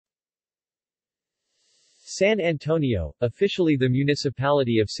San Antonio, officially the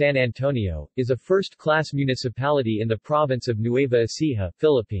Municipality of San Antonio, is a first-class municipality in the province of Nueva Ecija,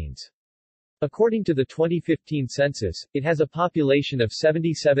 Philippines. According to the 2015 census, it has a population of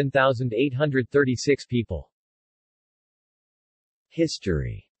 77,836 people.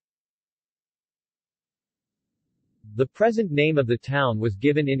 History. The present name of the town was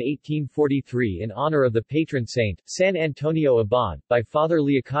given in 1843 in honor of the patron saint, San Antonio Abad, by Father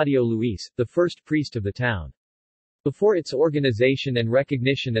Leocadio Luis, the first priest of the town. Before its organization and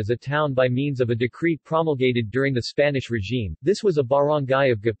recognition as a town by means of a decree promulgated during the Spanish regime, this was a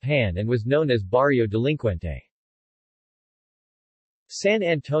barangay of Gapan and was known as Barrio Delincuente. San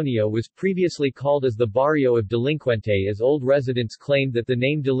Antonio was previously called as the Barrio of Delincuente as old residents claimed that the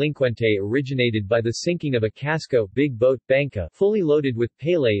name Delincuente originated by the sinking of a casco big boat banca fully loaded with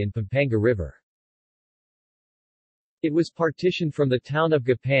pele in Pampanga River. It was partitioned from the town of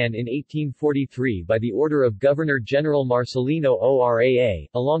Gapan in 1843 by the order of Governor-General Marcelino Oraa,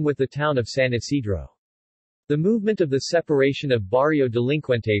 along with the town of San Isidro. The movement of the separation of Barrio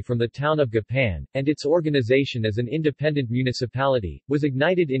Delincuente from the town of Gapan, and its organization as an independent municipality, was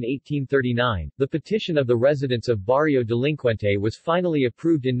ignited in 1839. The petition of the residents of Barrio Delincuente was finally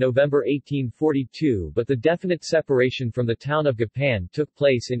approved in November 1842, but the definite separation from the town of Gapan took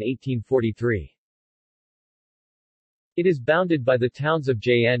place in 1843. It is bounded by the towns of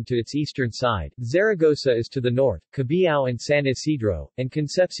Jaén to its eastern side, Zaragoza is to the north, Cabiao and San Isidro, and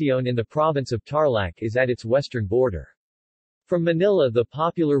Concepcion in the province of Tarlac is at its western border. From Manila, the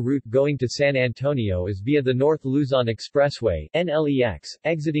popular route going to San Antonio is via the North Luzon Expressway (NLEX),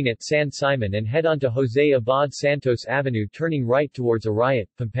 exiting at San Simon and head on to Jose Abad Santos Avenue turning right towards Arayat,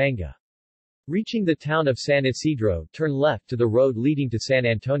 Pampanga. Reaching the town of San Isidro, turn left to the road leading to San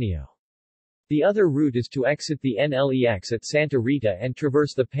Antonio. The other route is to exit the NLEX at Santa Rita and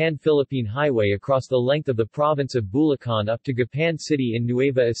traverse the Pan-Philippine Highway across the length of the province of Bulacan up to Gapan City in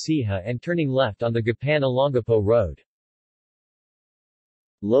Nueva Ecija and turning left on the Gapan-Olongapo Road.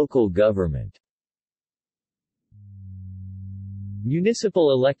 Local government.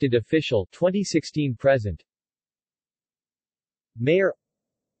 Municipal elected official 2016 present. Mayor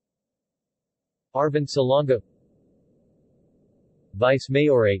Arvin Salonga. Vice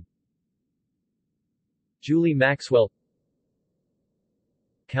Mayorate Julie Maxwell.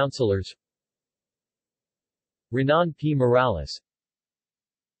 Councilors Renan P. Morales,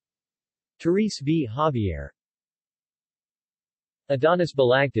 Therese V. Javier, Adonis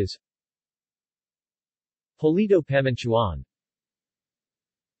Balagtas, Polito Pamanchuan,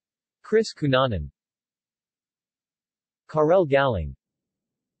 Chris Cunanan, Karel Galing,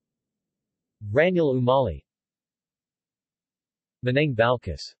 Raniel Umali, Manang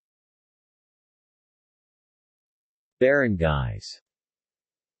Balkas. Barangays.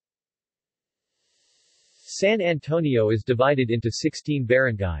 San Antonio is divided into 16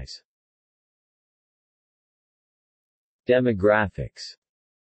 barangays. Demographics.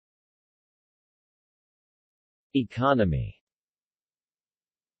 Economy.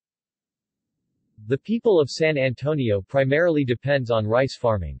 The people of San Antonio primarily depends on rice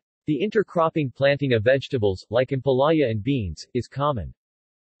farming. The intercropping planting of vegetables, like ampalaya and beans, is common.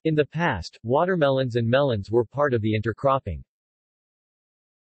 In the past, watermelons and melons were part of the intercropping.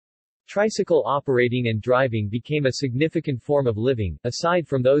 Tricycle operating and driving became a significant form of living, aside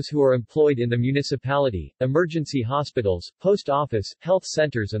from those who are employed in the municipality, emergency hospitals, post office, health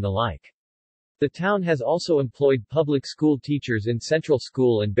centers and the like. The town has also employed public school teachers in central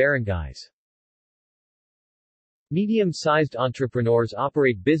school and barangays. Medium-sized entrepreneurs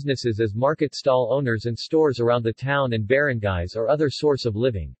operate businesses as market stall owners and stores around the town and barangays or other source of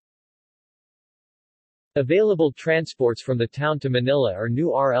living. Available transports from the town to Manila are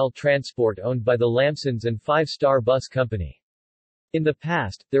New RL Transport owned by the Lamsons and 5-Star Bus Company. In the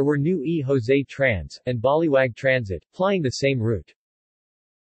past, there were New E. Jose Trans, and Baliwag Transit, plying the same route.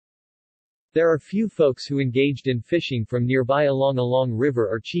 There are few folks who engaged in fishing from nearby along River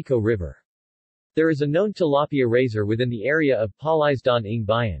or Chico River. There is a known tilapia raiser within the area of Palaisdan ng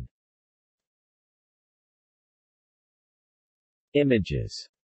Bayan. Images.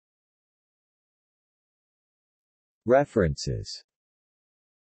 References.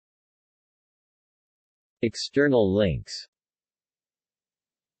 External links.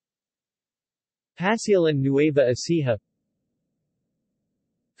 Pasilan Nueva Ecija,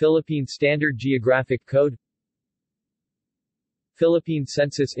 Philippine Standard Geographic Code, Philippine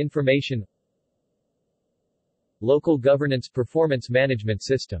Census Information, Local Governance Performance Management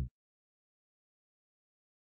System.